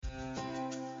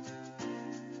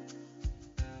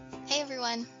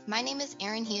everyone. My name is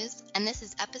Erin Hughes, and this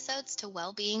is Episodes to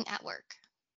Well-Being at Work.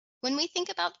 When we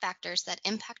think about factors that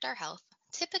impact our health,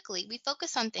 typically we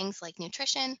focus on things like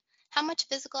nutrition, how much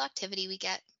physical activity we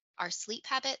get, our sleep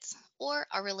habits, or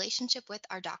our relationship with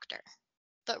our doctor.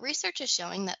 But research is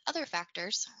showing that other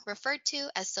factors, referred to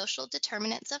as social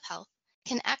determinants of health,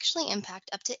 can actually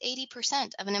impact up to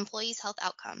 80% of an employee's health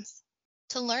outcomes.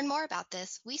 To learn more about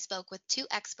this, we spoke with two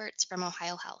experts from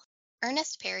OhioHealth.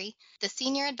 Ernest Perry, the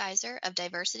Senior Advisor of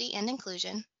Diversity and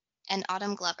Inclusion, and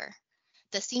Autumn Glover,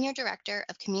 the Senior Director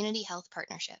of Community Health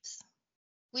Partnerships.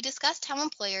 We discussed how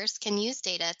employers can use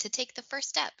data to take the first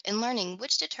step in learning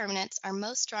which determinants are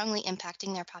most strongly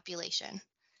impacting their population,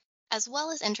 as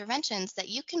well as interventions that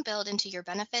you can build into your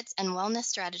benefits and wellness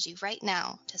strategy right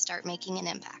now to start making an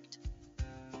impact.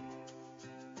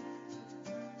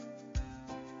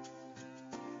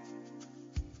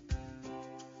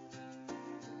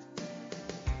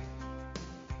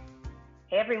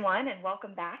 Hey everyone, and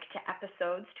welcome back to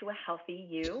Episodes to a Healthy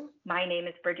You. My name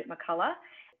is Bridgette McCullough,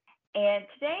 and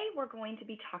today we're going to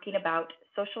be talking about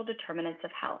social determinants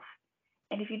of health.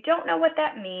 And if you don't know what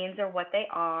that means or what they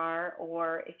are,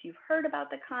 or if you've heard about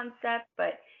the concept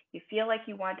but you feel like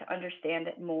you want to understand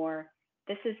it more,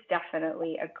 this is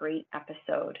definitely a great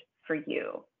episode for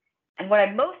you. And what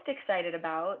I'm most excited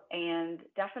about and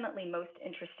definitely most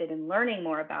interested in learning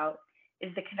more about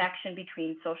is the connection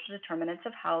between social determinants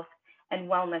of health and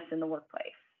wellness in the workplace.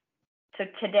 So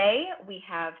today we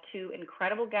have two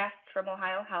incredible guests from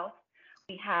OhioHealth.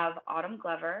 We have Autumn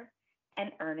Glover and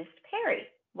Ernest Perry.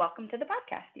 Welcome to the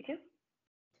podcast, you two.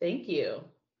 Thank you.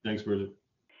 Thanks, Bridgette.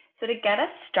 So to get us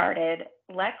started,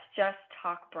 let's just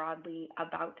talk broadly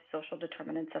about social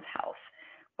determinants of health.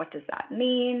 What does that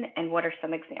mean, and what are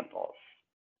some examples?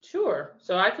 Sure.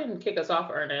 So I can kick us off,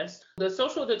 Ernest. The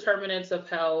social determinants of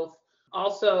health,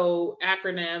 also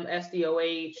acronym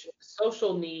SDOH,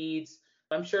 social needs.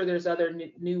 I'm sure there's other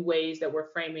new ways that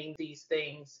we're framing these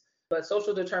things, but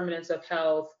social determinants of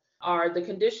health are the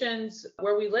conditions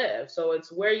where we live. So it's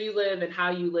where you live and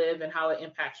how it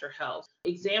impacts your health.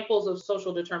 Examples of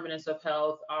social determinants of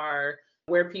health are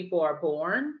where people are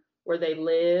born, where they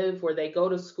live, where they go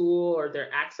to school or their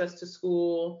access to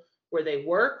school, where they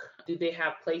work. Do they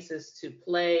have places to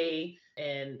play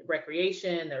and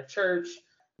recreation, their church?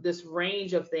 This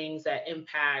range of things that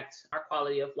impact our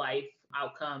quality of life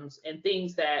outcomes and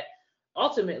things that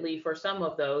ultimately for some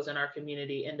of those in our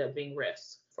community end up being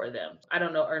risks for them. I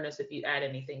don't know, Ernest, if you add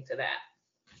anything to that.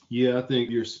 Yeah, I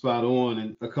think you're spot on.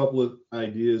 And a couple of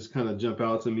ideas kind of jump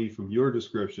out to me from your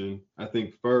description. I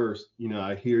think first,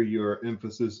 I hear your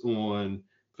emphasis on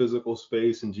physical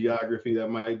space and geography. That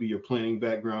might be your planning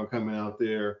background coming out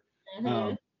there.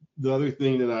 Mm-hmm. The other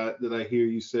thing that I hear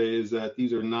you say is that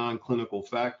these are non-clinical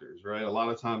factors, right? A lot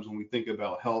of times when we think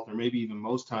about health, or maybe even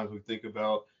most times we think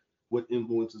about what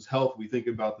influences health, we think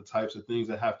about the types of things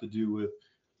that have to do with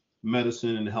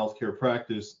medicine and healthcare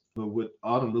practice. But what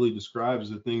Autumn really describes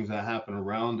is the things that happen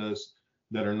around us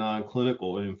that are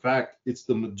non-clinical. And in fact, it's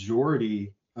the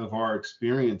majority of our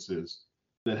experiences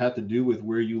that have to do with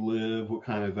where you live, what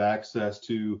kind of access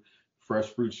to fresh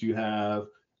fruits you have.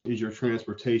 Is your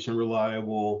transportation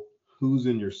reliable? Who's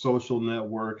in your social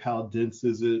network? How dense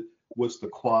is it? What's the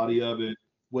quality of it?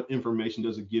 What information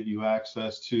does it give you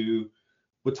access to?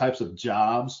 What types of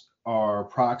jobs are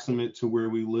proximate to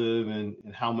where we live, and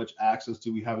how much access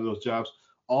do we have to those jobs?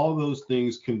 All those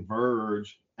things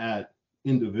converge at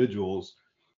individuals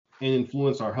and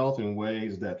influence our health in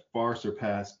ways that far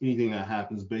surpass anything that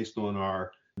happens based on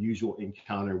our usual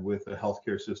encounter with a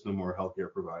healthcare system or a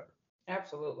healthcare provider.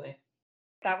 Absolutely.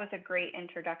 That was a great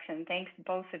introduction. Thanks,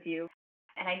 both of you.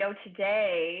 And I know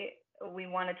today we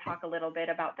want to talk a little bit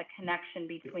about the connection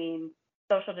between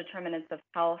social determinants of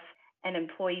health and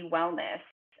employee wellness.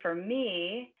 For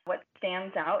me, what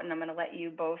stands out, and I'm going to let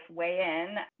you both weigh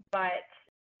in, but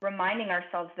reminding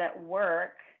ourselves that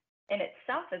work in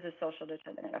itself is a social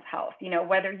determinant of health.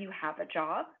 Whether you have a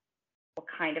job, what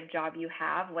kind of job you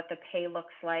have, what the pay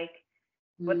looks like,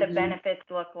 what the benefits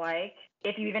look like,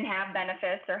 if you even have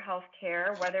benefits or health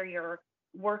care, whether your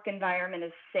work environment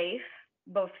is safe,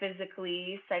 both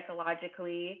physically,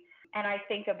 psychologically. And I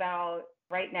think about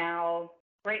right now,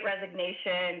 great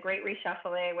resignation, great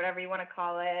reshuffling, whatever you want to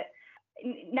call it.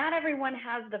 Not everyone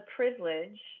has the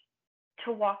privilege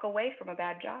to walk away from a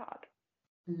bad job.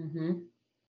 Mm-hmm.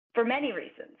 For many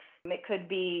reasons. It could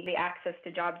be the access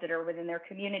to jobs that are within their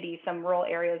community. Some rural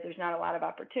areas, there's not a lot of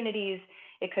opportunities.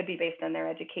 It could be based on their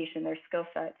education, their skill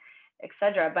set, et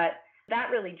cetera. But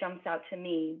that really jumps out to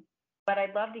me. But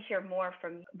I'd love to hear more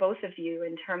from both of you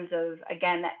in terms of,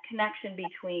 again, that connection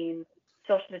between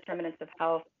social determinants of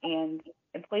health and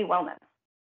employee wellness.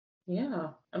 Yeah.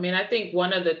 I mean, I think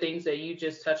one of the things that you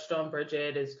just touched on,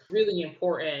 Bridgette, is really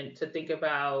important to think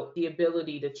about the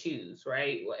ability to choose,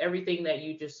 right? Everything that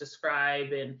you just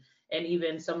described and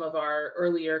even some of our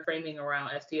earlier framing around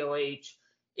SDOH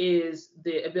is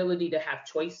the ability to have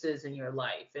choices in your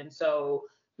life. And so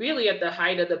really at the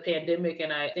height of the pandemic,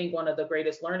 and I think one of the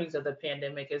greatest learnings of the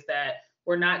pandemic is that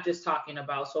we're not just talking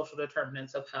about social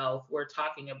determinants of health, we're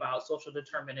talking about social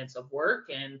determinants of work.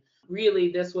 And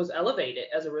really this was elevated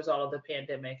as a result of the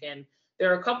pandemic. And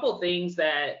there are a couple of things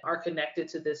that are connected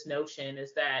to this notion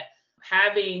is that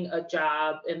having a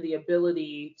job and the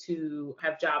ability to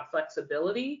have job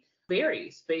flexibility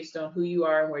varies based on who you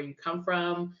are and where you come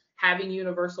from. Having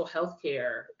universal health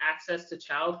care, access to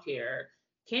childcare,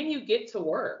 can you get to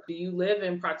work? Do you live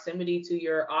in proximity to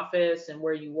your office and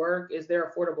where you work? Is there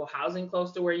affordable housing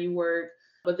close to where you work?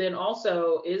 But then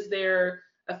also, is there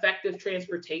effective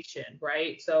transportation,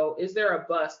 right? So, is there a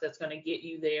bus that's going to get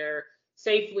you there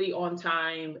safely on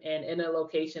time and in a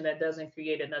location that doesn't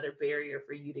create another barrier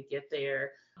for you to get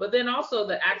there? But then also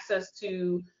the access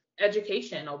to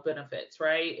educational benefits,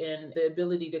 right? And the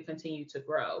ability to continue to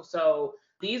grow. So,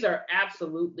 these are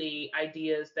absolutely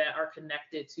ideas that are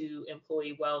connected to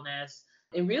employee wellness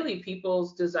and really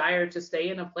people's desire to stay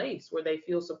in a place where they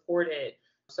feel supported.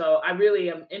 So I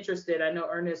really am interested. I know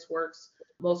Ernest works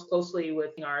most closely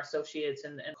with our associates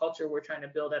and culture we're trying to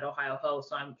build at OhioHealth.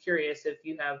 So I'm curious if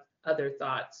you have other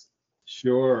thoughts.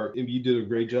 Sure. And you did a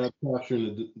great job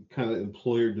capturing the kind of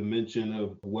employer dimension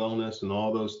of wellness and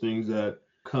all those things that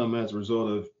come as a result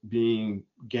of being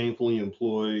gainfully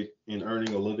employed and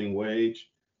earning a living wage,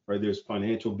 right? There's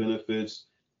financial benefits,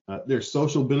 there's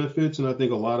social benefits. And I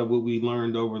think a lot of what we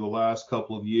learned over the last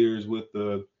couple of years with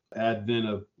the advent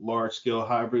of large scale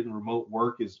hybrid and remote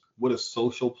work is what a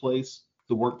social place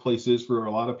the workplace is for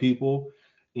a lot of people.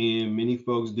 And many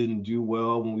folks didn't do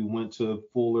well when we went to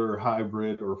fuller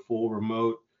hybrid or full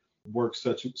remote work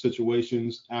such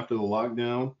situations after the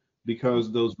lockdown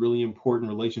because those really important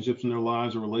relationships in their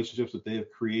lives are relationships that they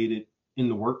have created in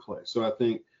the workplace. So I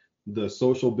think the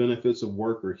social benefits of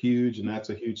work are huge, and that's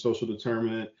a huge social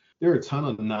determinant. There are a ton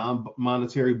of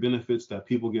non-monetary benefits that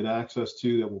people get access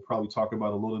to that we'll probably talk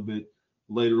about a little bit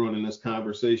later on in this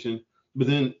conversation. But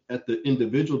then at the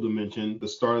individual dimension, the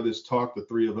start of this talk, the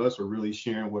three of us are really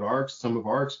sharing what some of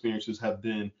our experiences have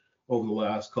been over the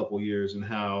last couple of years and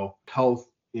how health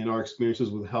and our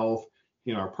experiences with health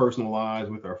in our personal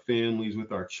lives, with our families,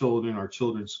 with our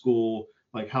children's school,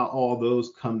 like how all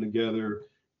those come together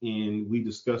and we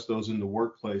discuss those in the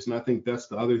workplace. And I think that's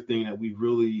the other thing that we've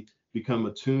really become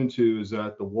attuned to is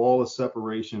that the wall of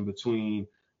separation between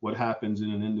what happens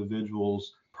in an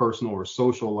individual's personal or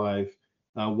social life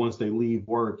once they leave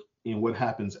work and what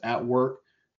happens at work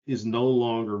is no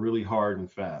longer really hard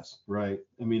and fast, right?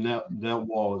 I mean, that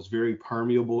wall is very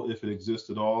permeable if it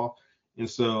exists at all. And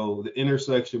so the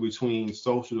intersection between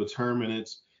social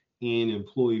determinants and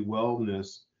employee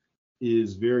wellness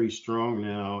is very strong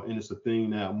now. And it's a thing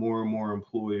that more and more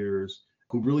employers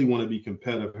who really want to be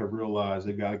competitive have realized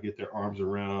they got to get their arms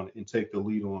around and take the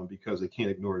lead on because they can't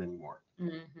ignore it anymore.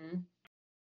 Mm-hmm.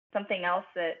 Something else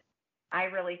that I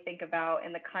really think about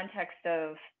in the context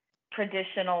of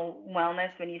traditional wellness,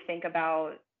 when you think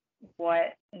about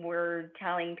what we're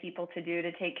telling people to do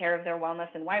to take care of their wellness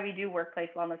and why we do workplace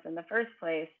wellness in the first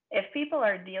place, if people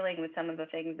are dealing with some of the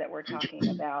things that we're talking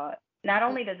about, not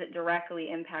only does it directly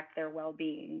impact their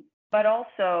well-being, but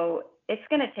also it's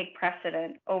going to take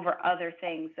precedent over other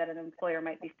things that an employer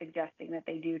might be suggesting that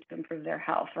they do to improve their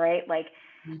health, right? Like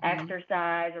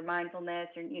exercise or mindfulness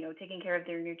or, taking care of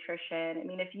their nutrition. I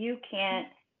mean, if you can't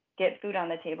get food on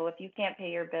the table, if you can't pay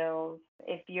your bills,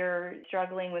 if you're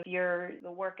struggling with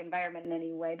the work environment in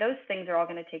any way, those things are all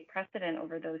going to take precedent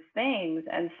over those things.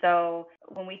 And so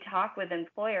when we talk with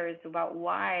employers about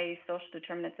why social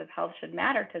determinants of health should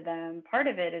matter to them, part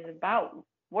of it is about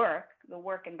work, the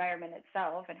work environment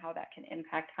itself and how that can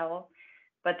impact health.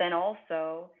 But then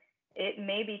also it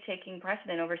may be taking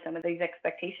precedent over some of these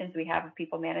expectations we have of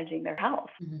people managing their health.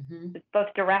 Mm-hmm. It's both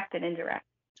direct and indirect.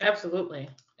 Absolutely.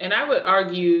 And I would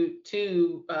argue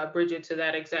too, Bridgette, to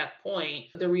that exact point,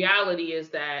 the reality is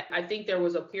that I think there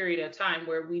was a period of time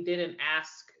where we didn't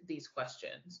ask these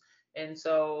questions. And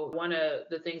so one of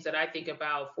the things that I think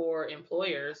about for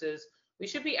employers is we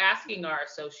should be asking our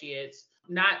associates,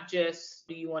 not just,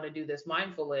 do you want to do this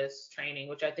mindfulness training,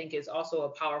 which I think is also a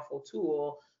powerful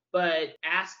tool, but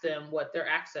ask them what their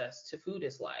access to food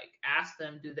is like. Ask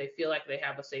them, do they feel like they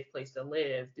have a safe place to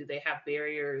live? Do they have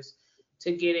barriers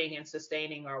to getting and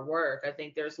sustaining our work? I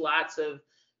think there's lots of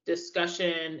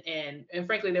discussion and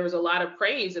frankly, there was a lot of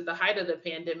praise at the height of the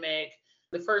pandemic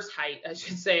the first height, I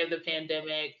should say, of the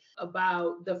pandemic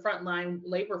about the frontline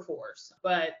labor force.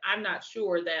 But I'm not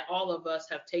sure that all of us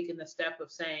have taken the step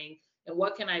of saying, and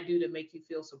what can I do to make you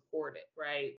feel supported,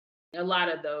 right? A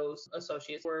lot of those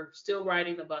associates were still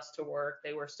riding the bus to work.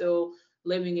 They were still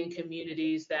living in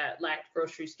communities that lacked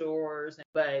grocery stores.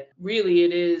 But really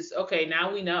it is, okay,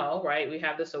 now we know, right? We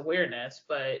have this awareness,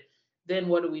 but then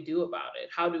what do we do about it?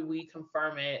 How do we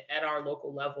confirm it at our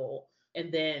local level?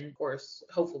 And then, of course,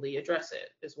 hopefully address it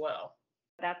as well.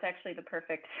 That's actually the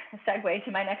perfect segue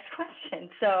to my next question.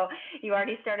 So you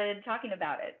already started talking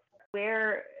about it.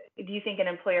 Where do you think an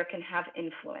employer can have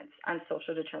influence on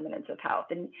social determinants of health?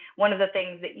 And one of the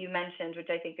things that you mentioned, which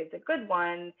I think is a good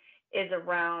one, is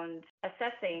around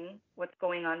assessing what's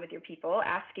going on with your people,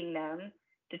 asking them,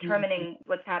 determining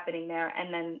what's happening there,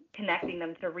 and then connecting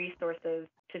them to resources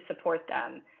to support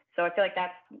them. So I feel like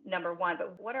that's number one.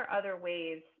 But what are other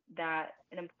ways that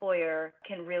an employer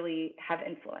can really have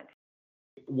influence?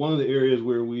 One of the areas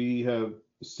where we have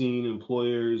seen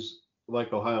employers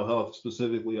like OhioHealth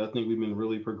specifically, I think we've been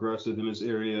really progressive in this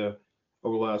area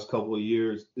over the last couple of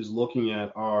years, is looking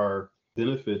at our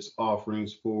benefits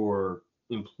offerings for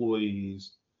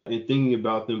employees and thinking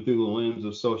about them through the lens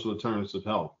of social determinants of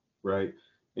health, right?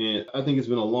 And I think it's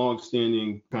been a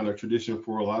long-standing kind of tradition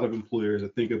for a lot of employers to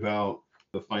think about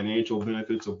the financial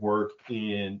benefits of work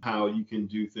and how you can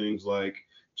do things like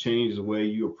change the way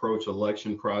you approach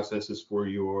election processes for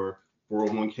your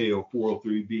 401k or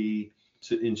 403b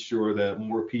to ensure that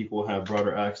more people have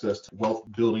broader access to wealth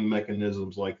building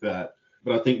mechanisms like that.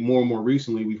 But I think more and more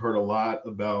recently, we've heard a lot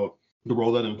about the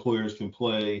role that employers can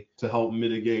play to help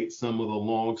mitigate some of the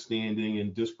long-standing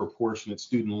and disproportionate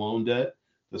student loan debt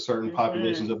that certain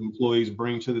populations of employees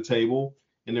bring to the table.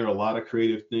 And there are a lot of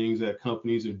creative things that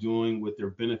companies are doing with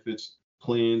their benefits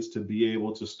plans to be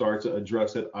able to start to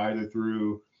address it, either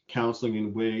through counseling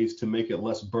in ways to make it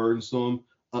less burdensome,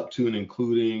 up to and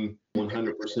including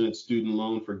 100% student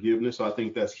loan forgiveness. So I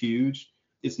think that's huge.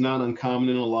 It's not uncommon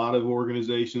in a lot of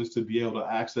organizations to be able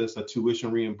to access a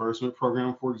tuition reimbursement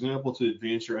program, for example, to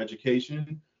advance your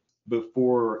education. But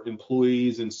for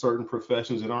employees in certain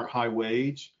professions that aren't high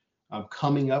wage,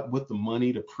 coming up with the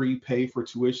money to prepay for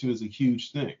tuition is a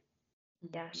huge thing.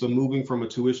 Yeah. So moving from a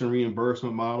tuition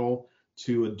reimbursement model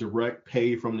to a direct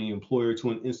pay from the employer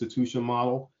to an institution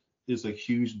model is a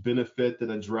huge benefit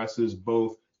that addresses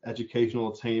both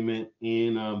educational attainment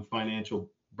and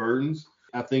financial burdens.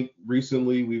 I think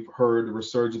recently we've heard the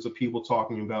resurgence of people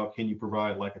talking about, can you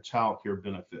provide like a child care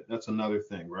benefit? That's another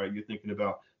thing, right? You're thinking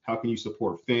about how can you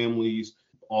support families?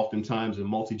 Oftentimes in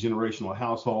multi-generational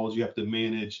households, you have to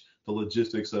manage the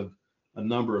logistics of a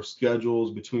number of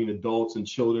schedules between adults and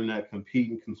children that compete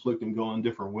and conflict and go in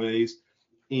different ways.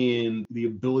 And the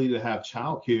ability to have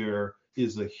childcare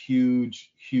is a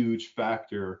huge, huge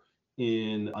factor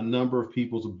in a number of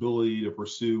people's ability to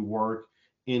pursue work.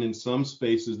 And in some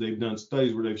spaces, they've done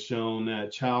studies where they've shown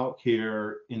that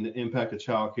childcare and the impact of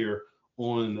childcare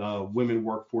on women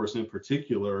workforce in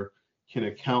particular can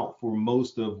account for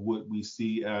most of what we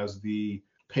see as the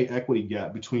pay equity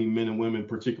gap between men and women,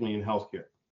 particularly in healthcare,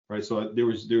 right? So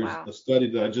there's a study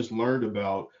that I just learned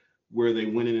about where they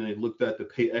went in and they looked at the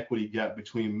pay equity gap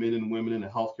between men and women in a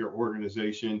healthcare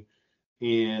organization.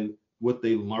 And what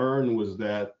they learned was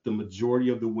that the majority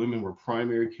of the women were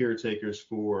primary caretakers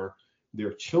for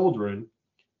their children,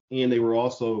 and they were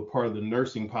also part of the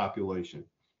nursing population.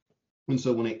 And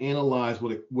so when they analyzed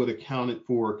what accounted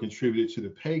for contributed to the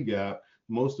pay gap,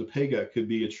 most of the pay gap could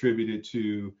be attributed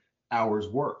to hours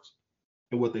worked.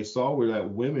 And what they saw were that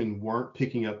women weren't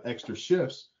picking up extra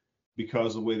shifts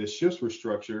because of the way the shifts were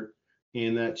structured,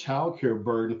 and that childcare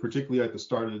burden, particularly at the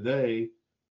start of the day,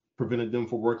 prevented them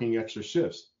from working extra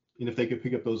shifts. And if they could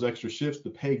pick up those extra shifts, the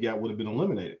pay gap would have been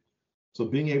eliminated. So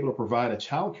being able to provide a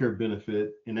childcare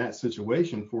benefit in that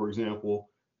situation, for example,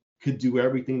 could do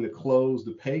everything to close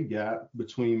the pay gap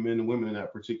between men and women in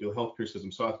that particular healthcare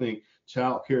system. So I think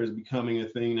childcare is becoming a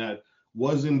thing that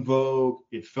was in vogue.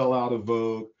 It fell out of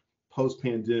vogue.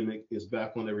 Post-pandemic is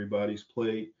back on everybody's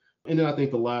plate. And then I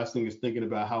think the last thing is thinking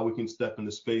about how we can step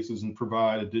into spaces and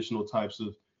provide additional types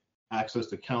of access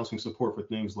to counseling support for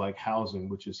things like housing,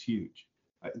 which is huge.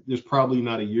 There's probably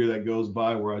not a year that goes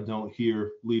by where I don't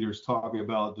hear leaders talking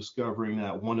about discovering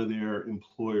that one of their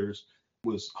employers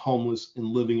was homeless and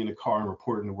living in a car and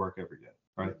reporting to work every day,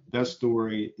 right? That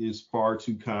story is far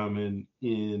too common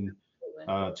in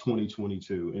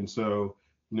 2022. And so,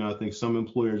 I think some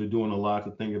employers are doing a lot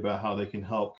to think about how they can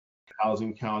help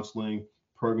housing counseling,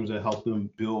 programs that help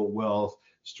them build wealth,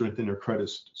 strengthen their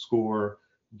credit score,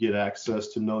 get access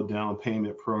to no down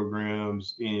payment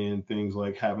programs and things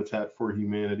like Habitat for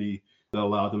Humanity that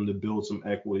allow them to build some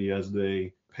equity as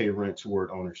they pay rent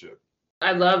toward ownership.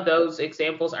 I love those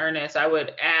examples, Ernest. I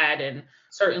would add, and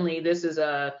certainly this is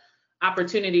a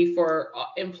opportunity for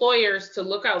employers to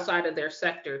look outside of their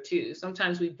sector too.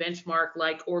 Sometimes we benchmark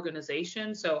like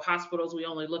organizations. So hospitals, we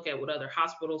only look at what other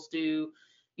hospitals do.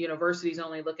 Universities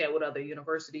only look at what other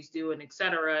universities do, and et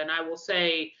cetera. And I will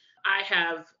say, I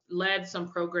have led some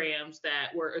programs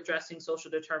that were addressing social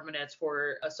determinants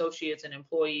for associates and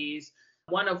employees,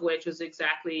 one of which was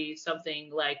exactly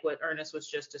something like what Ernest was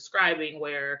just describing,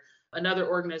 where another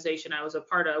organization I was a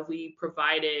part of, we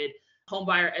provided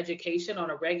homebuyer education on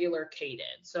a regular cadence.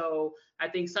 So I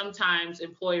think sometimes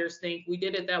employers think we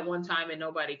did it that one time and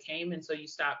nobody came, and so you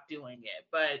stop doing it.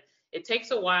 But it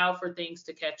takes a while for things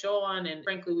to catch on, and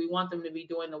frankly, we want them to be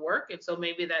doing the work, and so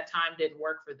maybe that time didn't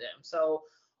work for them. So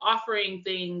offering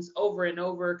things over and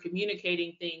over,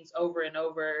 communicating things over and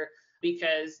over,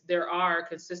 because there are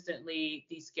consistently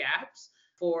these gaps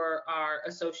for our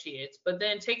associates, but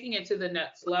then taking it to the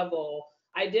next level,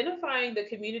 identifying the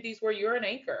communities where you're an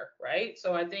anchor, right?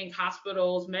 So I think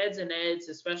hospitals, meds and eds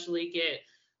especially get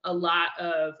a lot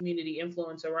of community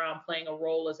influence around playing a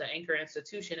role as an anchor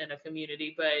institution in a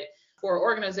community. But for an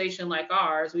organization like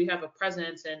ours, we have a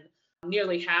presence in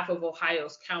nearly half of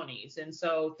Ohio's counties. And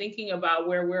so thinking about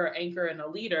where we're an anchor and a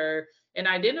leader and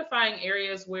identifying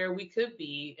areas where we could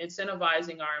be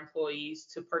incentivizing our employees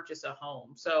to purchase a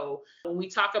home. So when we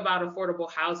talk about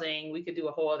affordable housing, we could do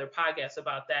a whole other podcast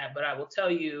about that, but I will tell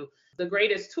you the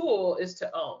greatest tool is to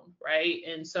own, right?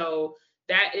 And so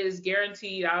that is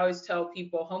guaranteed. I always tell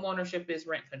people home ownership is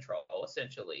rent control,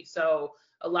 essentially. So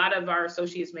a lot of our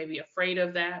associates may be afraid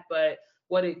of that, but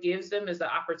what it gives them is the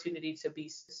opportunity to be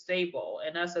stable.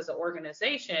 And us as an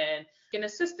organization can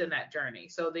assist in that journey.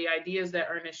 So the ideas that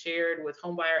Ernest shared with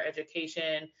homebuyer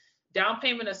education, down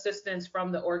payment assistance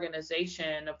from the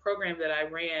organization, a program that I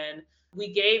ran,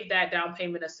 we gave that down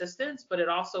payment assistance, but it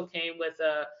also came with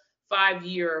a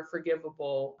 5-year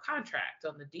forgivable contract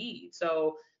on the deed.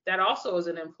 So that also is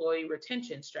an employee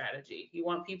retention strategy. You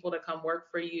want people to come work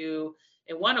for you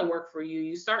and want to work for you,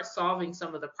 you start solving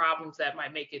some of the problems that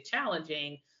might make it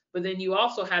challenging, but then you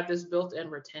also have this built-in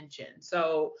retention.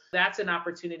 So that's an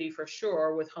opportunity for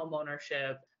sure with home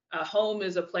ownership. A home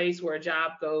is a place where a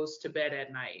job goes to bed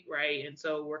at night, right? And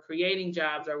so we're creating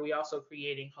jobs. Are we also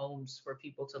creating homes for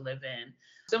people to live in?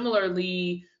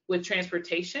 Similarly, with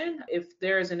transportation, if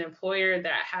there is an employer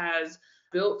that has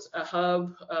built a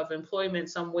hub of employment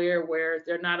somewhere where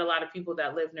there are not a lot of people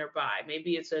that live nearby.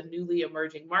 Maybe it's a newly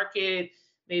emerging market,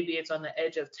 maybe it's on the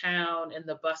edge of town and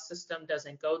the bus system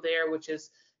doesn't go there, which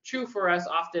is true for us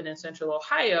often in Central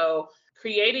Ohio,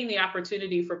 creating the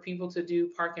opportunity for people to do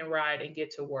park and ride and get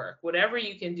to work. Whatever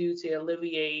you can do to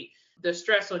alleviate the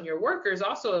stress on your workers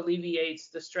also alleviates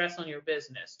the stress on your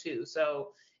business too. So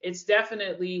it's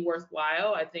definitely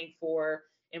worthwhile, I think, for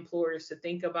employers to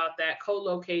think about that,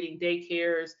 co-locating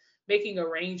daycares, making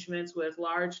arrangements with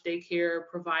large daycare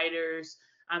providers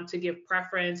to give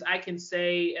preference. I can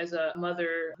say as a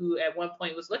mother who at one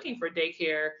point was looking for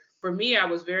daycare, for me, I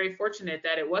was very fortunate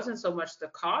that it wasn't so much the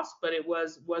cost, but it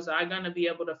was I going to be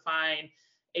able to find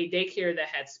a daycare that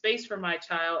had space for my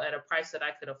child at a price that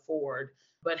I could afford?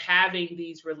 But having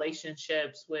these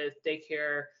relationships with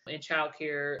daycare and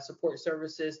childcare support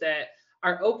services that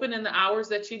are open in the hours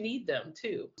that you need them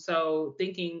too. So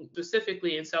thinking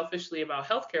specifically and selfishly about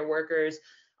healthcare workers,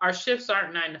 our shifts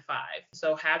aren't 9 to 5.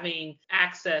 So having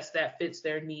access that fits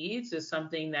their needs is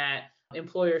something that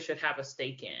employers should have a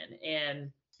stake in.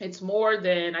 And it's more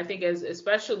than, I think, as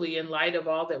especially in light of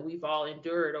all that we've all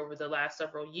endured over the last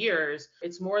several years,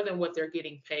 it's more than what they're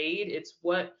getting paid. It's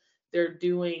what they're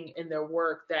doing in their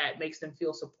work that makes them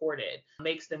feel supported,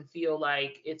 makes them feel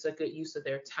like it's a good use of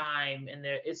their time and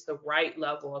it's the right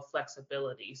level of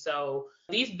flexibility. So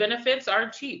these benefits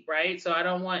aren't cheap, right? So I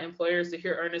don't want employers to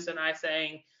hear Ernest and I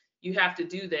saying, you have to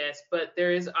do this, but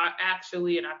there is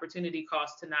actually an opportunity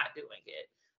cost to not doing it.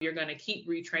 You're going to keep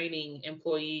retraining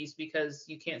employees because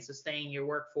you can't sustain your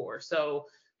workforce. So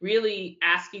really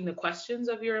asking the questions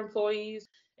of your employees.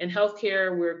 In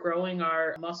healthcare, we're growing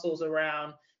our muscles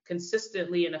around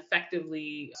consistently and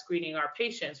effectively screening our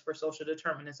patients for social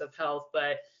determinants of health,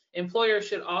 but employers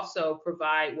should also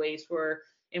provide ways for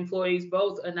employees,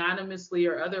 both anonymously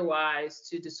or otherwise,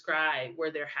 to describe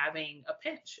where they're having a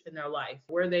pinch in their life,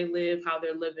 where they live, how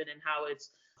they're living, and how it's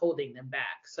holding them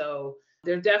back. So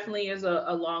there definitely is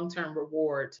a long-term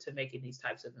reward to making these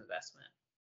types of investments.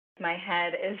 My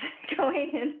head is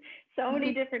going in so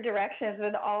many different directions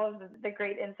with all of the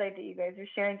great insight that you guys are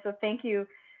sharing. So thank you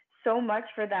so much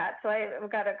for that. So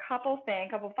I've got a couple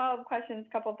follow-up questions,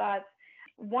 couple thoughts.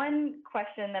 One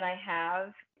question that I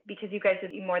have because you guys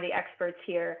would be more the experts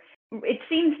here, it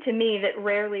seems to me that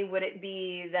rarely would it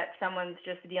be that someone's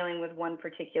just dealing with one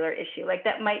particular issue. Like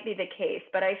that might be the case,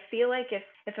 but I feel like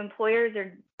if employers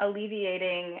are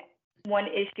alleviating one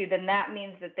issue, then that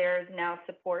means that there is now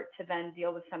support to then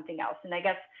deal with something else. And I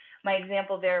guess my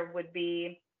example there would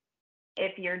be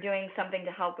if you're doing something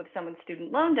to help with someone's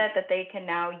student loan debt, that they can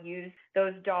now use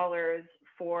those dollars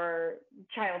for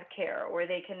childcare, or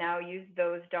they can now use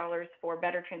those dollars for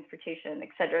better transportation, et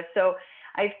cetera. So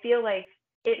I feel like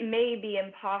it may be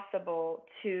impossible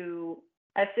to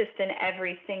assist in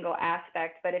every single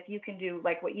aspect, but if you can do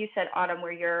like what you said, Autumn,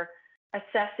 where you're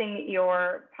assessing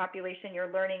your population,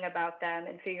 you're learning about them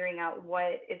and figuring out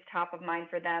what is top of mind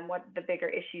for them, what the bigger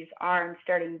issues are, and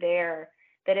starting there,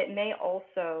 that it may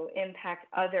also impact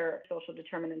other social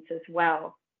determinants as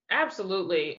well.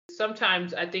 Absolutely.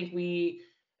 Sometimes I think we,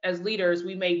 as leaders,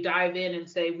 we may dive in and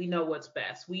say, we know what's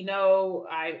best. We know,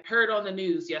 I heard on the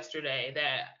news yesterday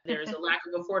that there's a lack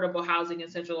of affordable housing in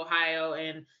Central Ohio,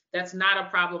 and that's not a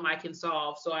problem I can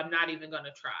solve, so I'm not even going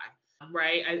to try.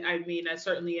 Right. I mean, I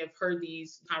certainly have heard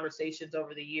these conversations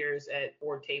over the years at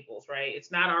board tables, right?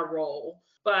 It's not our role.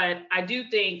 But I do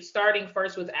think starting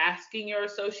first with asking your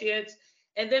associates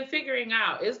and then figuring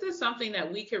out, is this something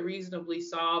that we could reasonably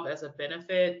solve as a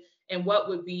benefit? And what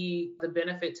would be the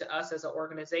benefit to us as an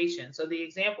organization? So the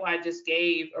example I just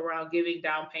gave around giving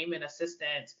down payment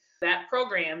assistance, that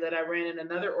program that I ran in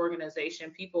another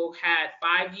organization, people had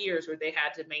 5 years where they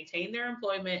had to maintain their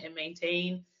employment and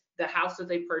maintain the house that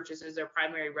they purchased as their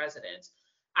primary residence.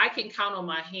 I can count on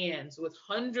my hands with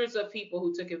hundreds of people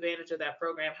who took advantage of that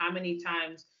program, how many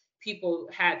times people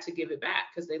had to give it back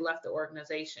because they left the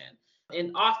organization.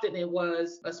 And often it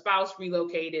was a spouse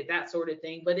relocated, that sort of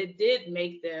thing. But it did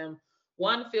make them,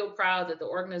 one, feel proud that the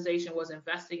organization was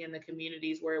investing in the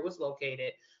communities where it was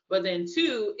located. But then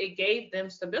two, it gave them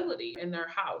stability in their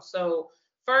house. So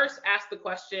first, ask the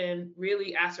question,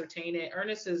 really ascertain it.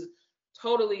 Ernest is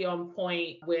totally on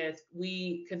point with,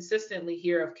 we consistently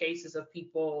hear of cases of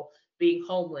people being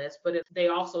homeless, but if they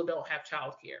also don't have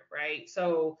childcare, right?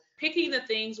 So picking the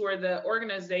things where the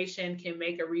organization can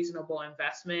make a reasonable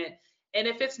investment. And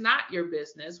if it's not your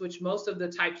business, which most of the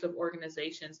types of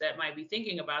organizations that might be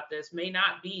thinking about this may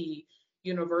not be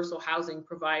universal housing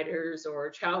providers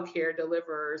or childcare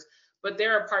deliverers, but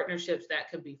there are partnerships that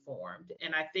can be formed.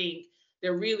 And I think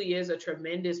there really is a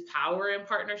tremendous power in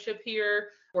partnership here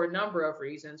for a number of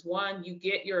reasons. One, you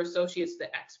get your associates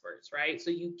the experts, right? So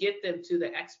you get them to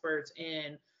the experts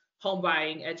in home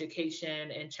buying,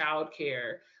 education, and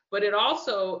childcare. But it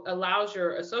also allows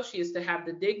your associates to have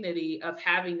the dignity of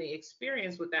having the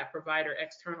experience with that provider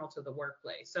external to the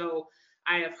workplace. So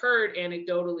I have heard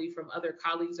anecdotally from other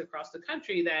colleagues across the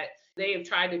country that they have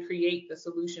tried to create the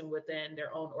solution within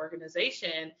their own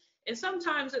organization. And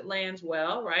sometimes it lands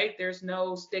well, right? There's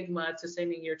no stigma to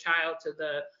sending your child to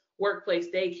the workplace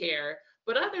daycare.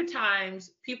 But other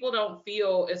times people don't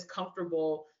feel as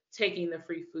comfortable taking the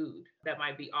free food that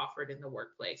might be offered in the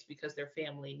workplace because their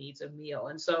family needs a meal.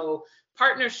 And so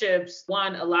partnerships,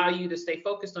 one, allow you to stay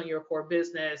focused on your core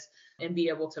business and be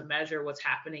able to measure what's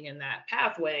happening in that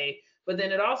pathway. But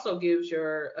then it also gives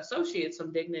your associates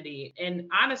some dignity and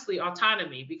honestly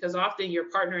autonomy, because often you're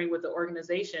partnering with the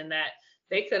organization that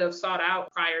they could have sought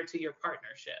out prior to your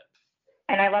partnership.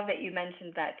 And I love that you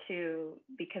mentioned that too,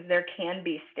 because there can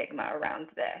be stigma around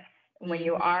this. When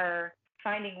you are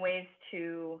finding ways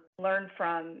to learn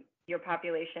from your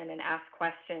population and ask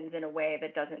questions in a way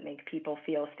that doesn't make people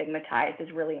feel stigmatized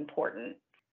is really important.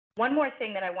 One more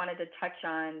thing that I wanted to touch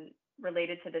on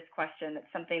related to this question,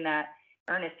 that's something that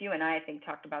Ernest, you and I think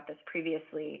talked about this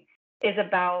previously, is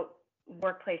about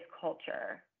workplace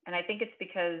culture. And I think it's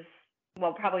because,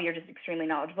 well, probably you're just extremely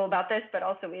knowledgeable about this, but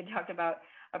also we had talked about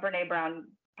a Brene Brown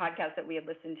podcast that we had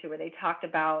listened to where they talked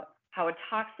about how a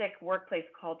toxic workplace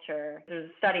culture, there's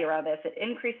a study around this, it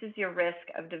increases your risk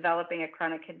of developing a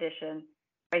chronic condition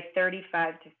by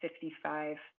 35 to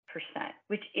 55%,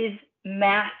 which is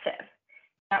massive.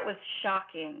 That was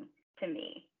shocking to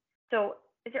me. So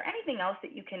is there anything else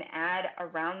that you can add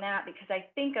around that? Because I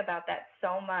think about that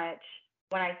so much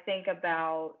when I think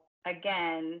about,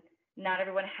 again, not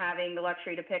everyone having the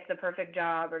luxury to pick the perfect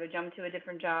job or to jump to a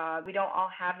different job. We don't all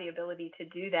have the ability to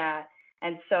do that.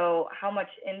 And so how much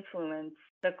influence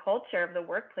the culture of the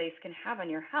workplace can have on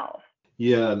your health.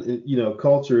 Yeah,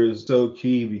 culture is so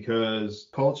key because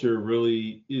culture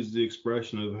really is the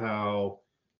expression of how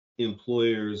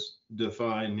employers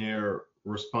define their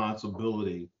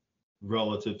responsibility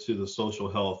relative to the social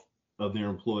health of their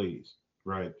employees,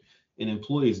 right? And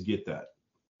employees get that.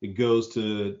 It goes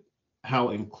to how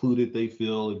included they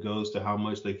feel. It goes to how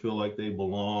much they feel like they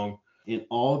belong. And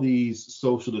all these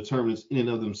social determinants in and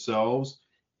of themselves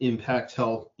impact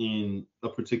health in a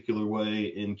particular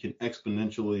way and can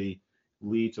exponentially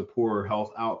lead to poorer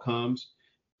health outcomes.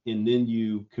 And then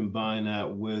you combine that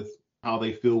with how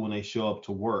they feel when they show up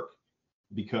to work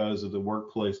because of the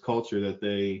workplace culture that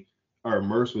they are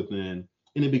immersed within,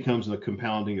 and it becomes a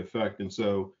compounding effect. And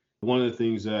so one of the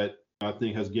things that I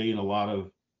think has gained a lot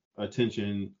of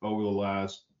attention over the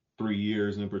last 3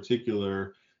 years in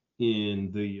particular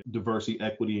in the diversity,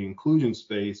 equity, and inclusion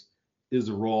space is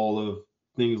the role of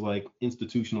things like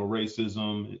institutional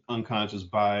racism, unconscious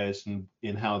bias,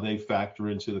 and how they factor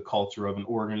into the culture of an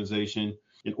organization.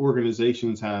 And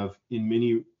organizations have, in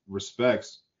many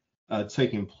respects,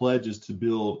 taken pledges to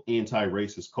build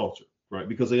anti-racist culture, right?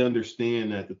 Because they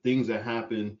understand that the things that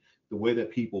happen, the way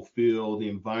that people feel, the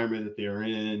environment that they're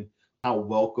in, how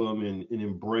welcome and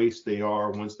embraced they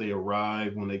are once they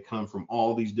arrive, when they come from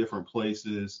all these different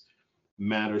places,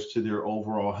 matters to their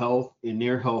overall health, and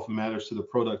their health matters to the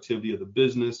productivity of the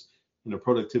business, and the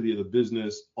productivity of the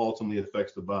business ultimately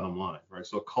affects the bottom line, right?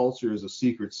 So culture is a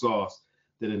secret sauce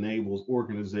that enables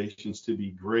organizations to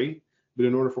be great. But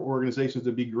in order for organizations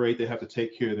to be great, they have to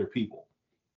take care of their people.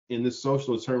 In this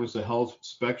social determinants of health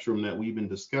spectrum that we've been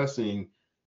discussing,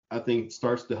 I think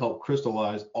starts to help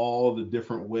crystallize all the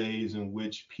different ways in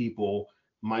which people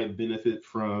might benefit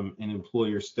from an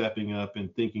employer stepping up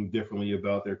and thinking differently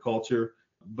about their culture.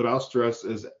 But I'll stress,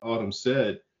 as Autumn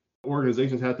said,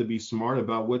 organizations have to be smart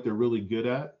about what they're really good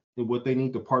at and what they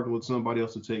need to partner with somebody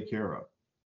else to take care of.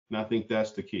 And I think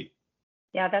that's the key.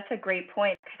 Yeah, that's a great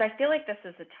point, because I feel like this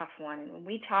is a tough one. When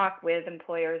we talk with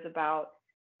employers about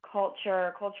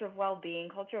culture of well-being,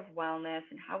 culture of wellness,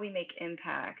 and how we make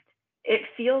impact, it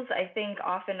feels, I think,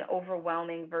 often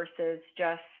overwhelming versus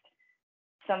just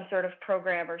some sort of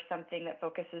program or something that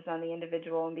focuses on the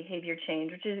individual and behavior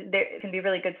change, which is, there can be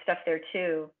really good stuff there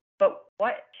too. But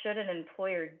what should an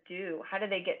employer do? How do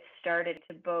they get started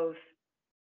to both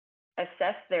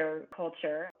assess their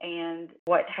culture, and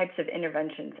what types of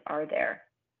interventions are there?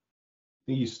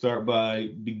 You start by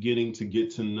beginning to get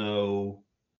to know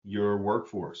your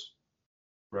workforce,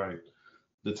 right?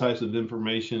 The types of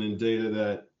information and data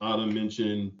that Autumn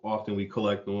mentioned, often we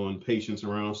collect on patients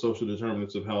around social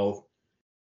determinants of health.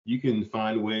 You can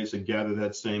find ways to gather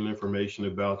that same information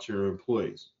about your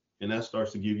employees. And that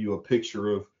starts to give you a picture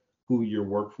of who your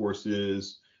workforce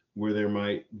is, where there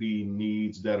might be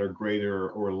needs that are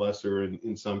greater or lesser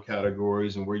in some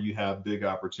categories, and where you have big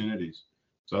opportunities.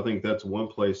 So I think that's one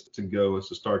place to go, is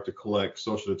to start to collect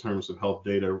social determinants of health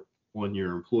data on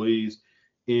your employees.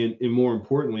 And more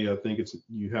importantly, I think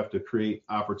you have to create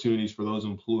opportunities for those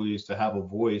employees to have a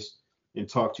voice and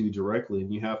talk to you directly.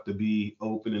 And you have to be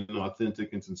open and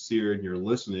authentic and sincere in your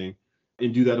listening,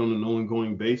 and do that on an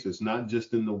ongoing basis, not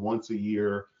just in the once a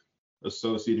year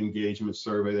associate engagement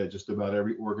survey that just about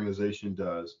every organization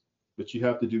does, but you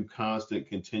have to do constant,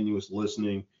 continuous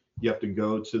listening. You have to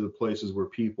go to the places where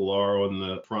people are on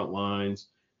the front lines.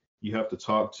 You have to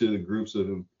talk to the groups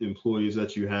of employees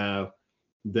that you have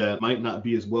that might not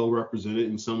be as well represented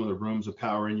in some of the rooms of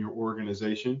power in your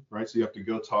organization, right? So you have to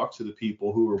go talk to the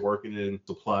people who are working in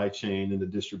supply chain and the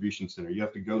distribution center. You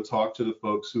have to go talk to the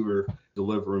folks who are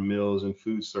delivering meals and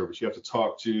food service. You have to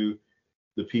talk to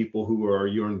the people who are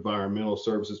your environmental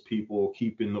services people,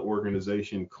 keeping the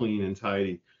organization clean and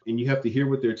tidy. And you have to hear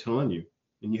what they're telling you.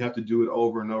 And you have to do it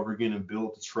over and over again and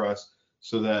build the trust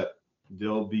so that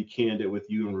they'll be candid with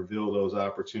you and reveal those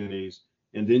opportunities.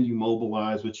 And then you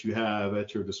mobilize what you have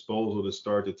at your disposal to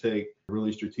start to take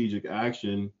really strategic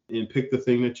action and pick the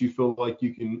thing that you feel like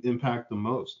you can impact the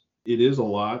most. It is a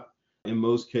lot. In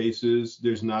most cases,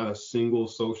 there's not a single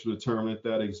social determinant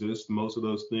that exists. Most of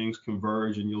those things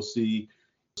converge, and you'll see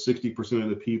 60% of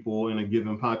the people in a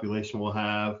given population will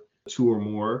have two or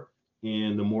more.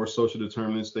 And the more social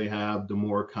determinants they have, the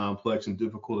more complex and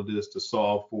difficult it is to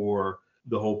solve for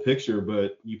the whole picture.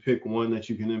 But you pick one that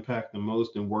you can impact the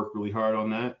most and work really hard on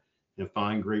that, and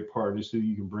find great partners who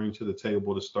you can bring to the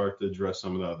table to start to address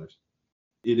some of the others.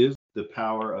 It is the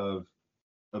power of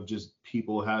just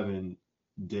people having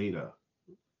data.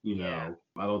 I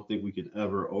don't think we can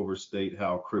ever overstate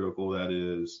how critical that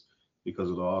is,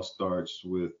 because it all starts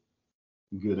with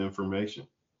good information.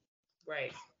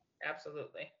 Right.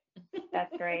 Absolutely.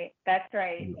 That's right. That's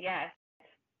right. Yes.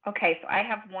 Okay, so I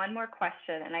have one more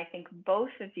question, and I think both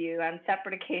of you on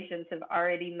separate occasions have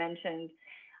already mentioned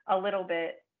a little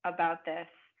bit about this,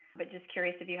 but just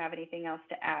curious if you have anything else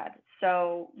to add.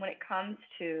 So when it comes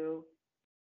to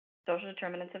social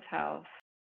determinants of health,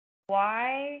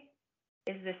 why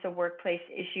is this a workplace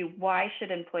issue? Why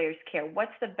should employers care?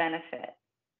 What's the benefit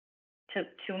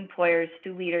to employers,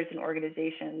 to leaders and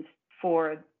organizations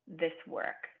for this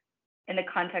work in the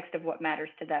context of what matters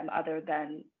to them, other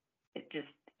than it just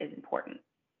is important?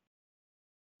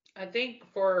 I think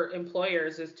for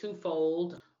employers it's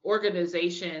twofold.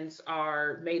 Organizations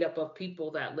are made up of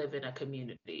people that live in a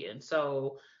community. And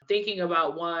so thinking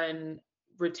about one,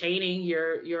 retaining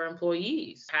your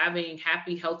employees, having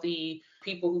happy, healthy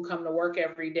people who come to work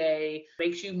every day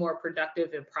makes you more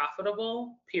productive and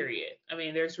profitable, period. I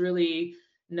mean, there's really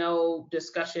no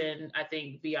discussion, I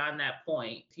think, beyond that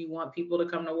point. If you want people to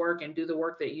come to work and do the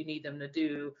work that you need them to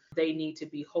do, they need to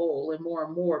be whole. And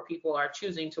more people are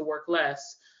choosing to work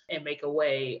less and make a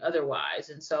way otherwise.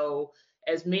 And so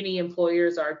as many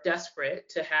employers are desperate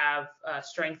to have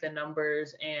strength in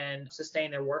numbers and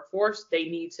sustain their workforce, they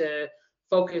need to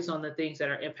focus on the things that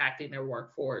are impacting their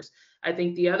workforce. I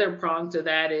think the other prong to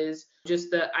that is just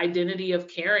the identity of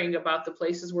caring about the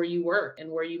places where you work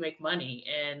and where you make money.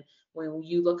 And when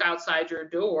you look outside your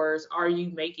doors, are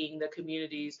you making the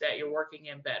communities that you're working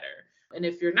in better? And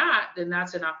if you're not, then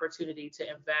that's an opportunity to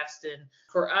invest. And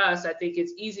for us, I think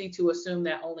it's easy to assume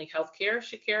that only healthcare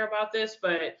should care about this,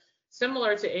 but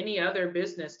similar to any other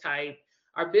business type,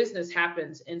 our business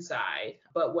happens inside,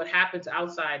 but what happens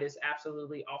outside is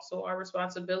absolutely also our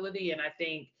responsibility. And I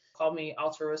think, call me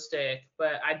altruistic,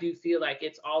 but I do feel like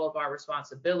it's all of our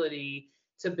responsibility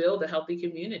to build a healthy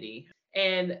community.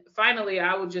 And finally,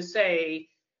 I would just say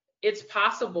it's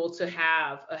possible to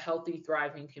have a healthy,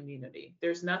 thriving community.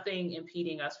 There's nothing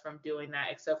impeding us from doing that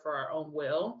except for our own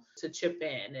will to chip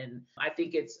in. And I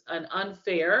think it's an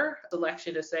unfair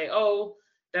selection to say, oh,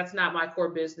 that's not my core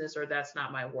business or that's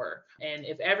not my work. And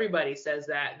if everybody says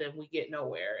that, then we get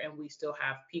nowhere. And we still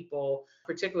have people,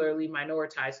 particularly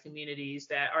minoritized communities,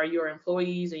 that are your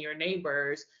employees and your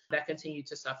neighbors that continue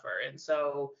to suffer. And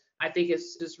so I think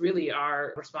it's just really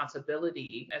our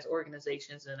responsibility as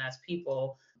organizations and as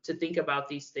people to think about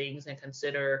these things and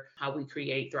consider how we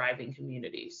create thriving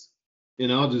communities.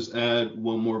 And I'll just add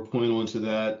one more point onto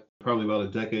that. Probably about a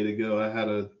decade ago, I had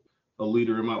a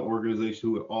leader in my organization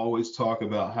who would always talk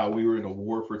about how we were in a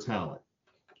war for talent.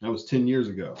 That was 10 years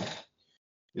ago.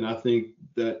 And I think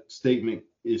that statement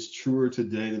is truer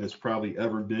today than it's probably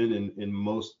ever been. And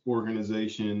most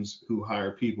organizations who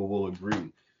hire people will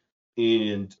agree.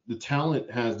 And the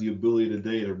talent has the ability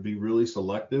today to be really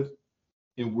selective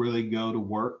in where they go to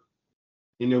work.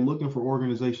 And they're looking for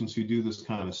organizations who do this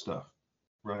kind of stuff,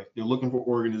 right? They're looking for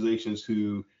organizations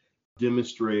who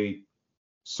demonstrate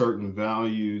certain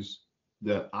values,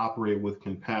 that operate with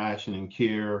compassion and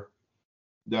care,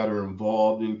 that are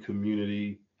involved in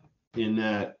community, and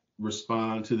that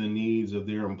respond to the needs of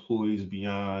their employees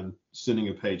beyond sending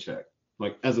a paycheck.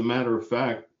 Like, as a matter of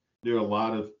fact, there are a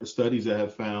lot of studies that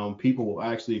have found people will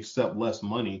actually accept less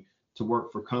money to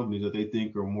work for companies that they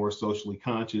think are more socially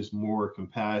conscious, more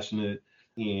compassionate,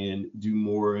 and do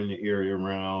more in the area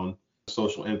around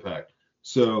social impact.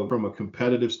 So from a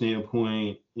competitive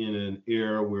standpoint, in an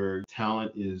era where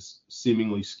talent is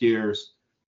seemingly scarce,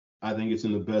 I think it's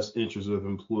in the best interest of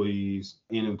employees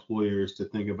and employers to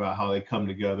think about how they come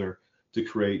together to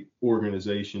create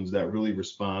organizations that really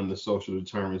respond to social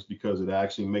determinants, because it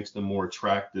actually makes them more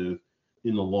attractive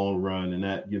in the long run, and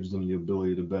that gives them the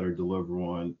ability to better deliver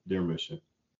on their mission.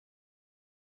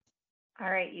 All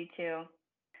right, you two.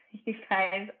 You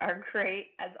guys are great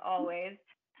as always.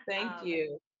 Thank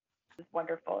you. It was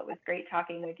wonderful. It was great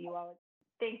talking with you all.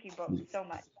 Thank you both so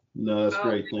much. No, that's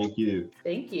great. Thank you.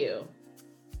 Thank you.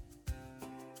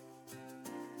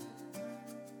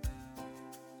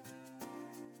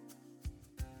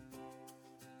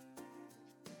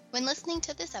 When listening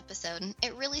to this episode,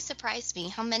 it really surprised me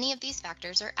how many of these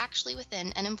factors are actually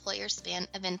within an employer's span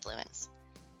of influence,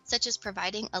 such as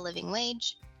providing a living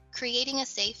wage, creating a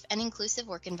safe and inclusive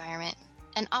work environment,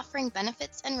 and offering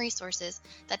benefits and resources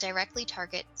that directly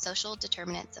target social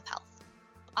determinants of health.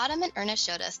 Autumn and Ernest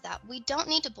showed us that we don't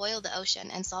need to boil the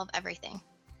ocean and solve everything,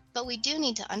 but we do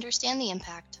need to understand the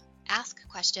impact, ask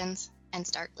questions, and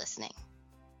start listening.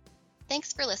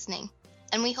 Thanks for listening,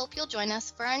 and we hope you'll join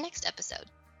us for our next episode,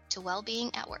 To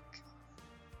Wellbeing at Work.